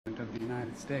of the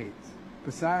United States.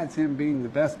 Besides him being the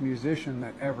best musician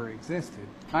that ever existed,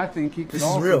 I think he could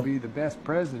also be the best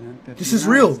president that the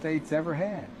United States ever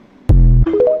had.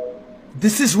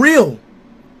 This is real.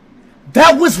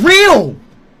 That was real.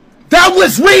 That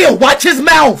was real. Watch his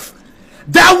mouth.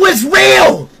 That was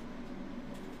real.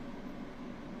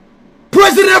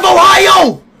 President of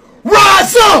Ohio,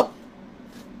 rise up.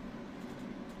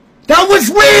 That was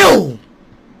real.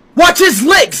 Watch his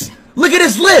lips. Look at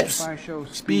his lips.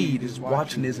 Speed is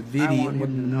watching this video and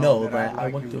wouldn't know that I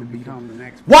want to become the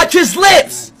next. Watch his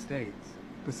lips.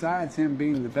 Besides him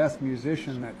being the best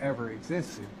musician that ever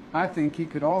existed, I think he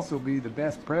could also be the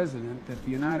best president that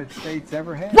the United States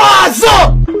ever had. Rise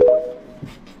up!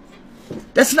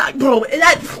 That's not, bro.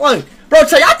 Bro,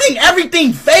 tell you, I think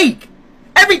everything fake.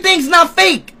 Everything's not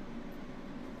fake.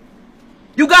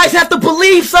 You guys have to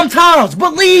believe sometimes.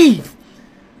 Believe.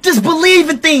 Just believe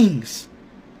in things.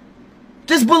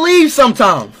 Just believe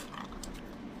sometimes.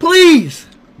 Please.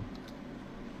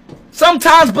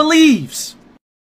 Sometimes believes.